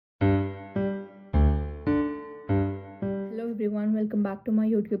everyone, welcome back to my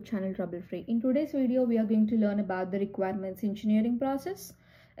YouTube channel Trouble Free. In today's video we are going to learn about the requirements engineering process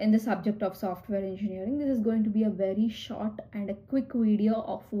in the subject of software engineering. This is going to be a very short and a quick video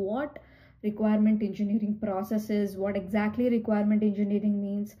of what requirement engineering process is, what exactly requirement engineering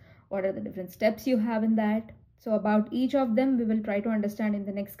means, what are the different steps you have in that. So about each of them we will try to understand in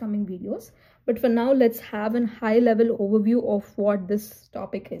the next coming videos, but for now let's have a high level overview of what this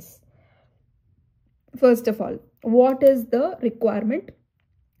topic is. First of all, what is the requirement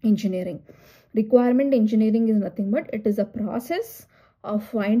engineering? Requirement engineering is nothing but it is a process of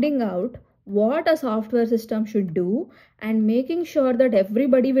finding out what a software system should do and making sure that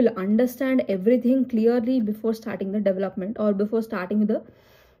everybody will understand everything clearly before starting the development or before starting the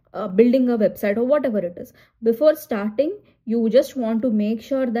building a website or whatever it is. Before starting, you just want to make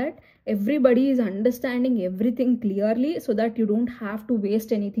sure that everybody is understanding everything clearly so that you don't have to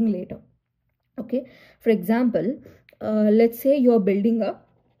waste anything later. Okay, for example, let's say you're building a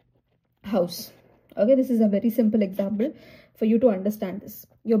house. Okay, this is a very simple example for you to understand this.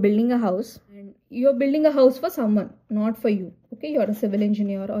 You're building a house and you're building a house for someone, not for you. Okay, you're a civil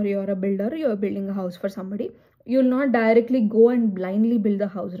engineer or you're a builder, you're building a house for somebody. You'll not directly go and blindly build the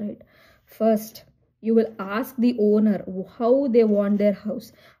house, right? First, you will ask the owner how they want their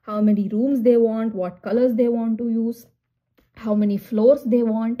house, how many rooms they want, what colors they want to use, how many floors they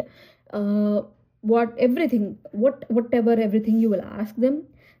want, whatever everything you will ask them.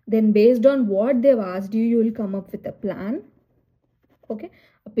 Then based on what they've asked you, you will come up with a plan. Okay,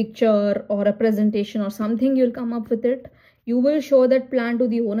 a picture or a presentation or something, you'll come up with it. You will show that plan to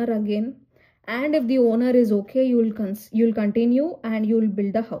the owner again, and if the owner is okay, you'll continue and you'll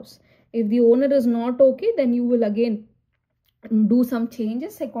build the house. If the owner is not okay, then you will again do some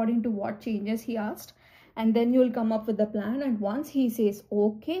changes according to what changes he asked, and then you will come up with the plan, and once he says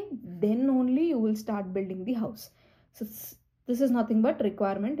okay, then only you will start building the house. So this is nothing but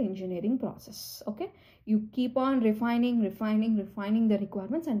requirement engineering process. Okay, you keep on refining the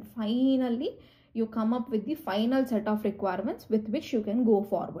requirements, and finally you come up with the final set of requirements with which you can go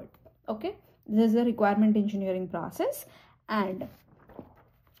forward. Okay, this is the requirement engineering process. And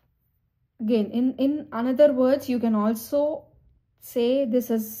again, in another words, you can also say this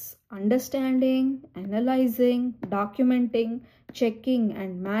is understanding, analyzing, documenting, checking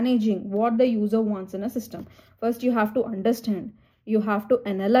and managing what the user wants in a system. First, you have to understand, you have to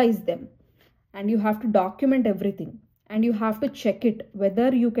analyze them, and you have to document everything, and you have to check it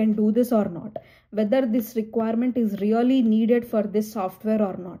whether you can do this or not, whether this requirement is really needed for this software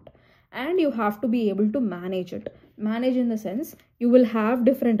or not. And you have to be able to manage it. Manage in the sense, you will have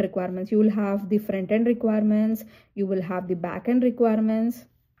different requirements. You will have the front-end requirements, you will have the back-end requirements.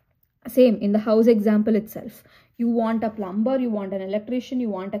 Same in the house example itself. You want a plumber, you want an electrician, you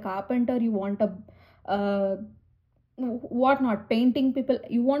want a carpenter, you want a whatnot, painting people.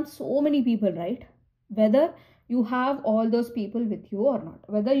 You want so many people, right? Whether you have all those people with you or not,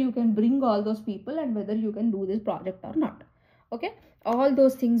 whether you can bring all those people, and whether you can do this project or not. Okay, all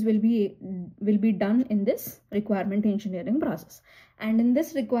those things will be done in this requirement engineering process. And in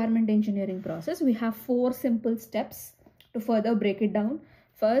this requirement engineering process, we have 4 simple steps to further break it down.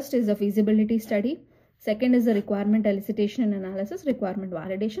 First is a feasibility study. Second is the requirement elicitation and analysis, requirement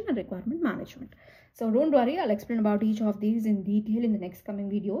validation, and requirement management. So don't worry, I'll explain about each of these in detail in the next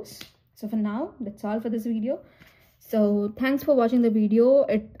coming videos. So for now, that's all for this video. So thanks for watching the video.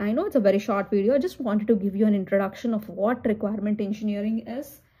 I know it's a very short video. I just wanted to give you an introduction of what requirement engineering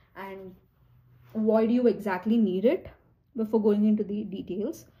is and why do you exactly need it before going into the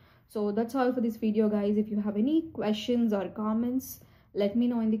details. So that's all for this video, guys. If you have any questions or comments, let me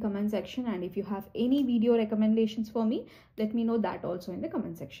know in the comment section, and if you have any video recommendations for me, let me know that also in the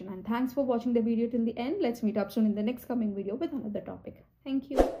comment section. And thanks for watching the video till the end. Let's meet up soon in the next coming video with another topic. Thank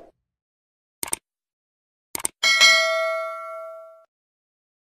you.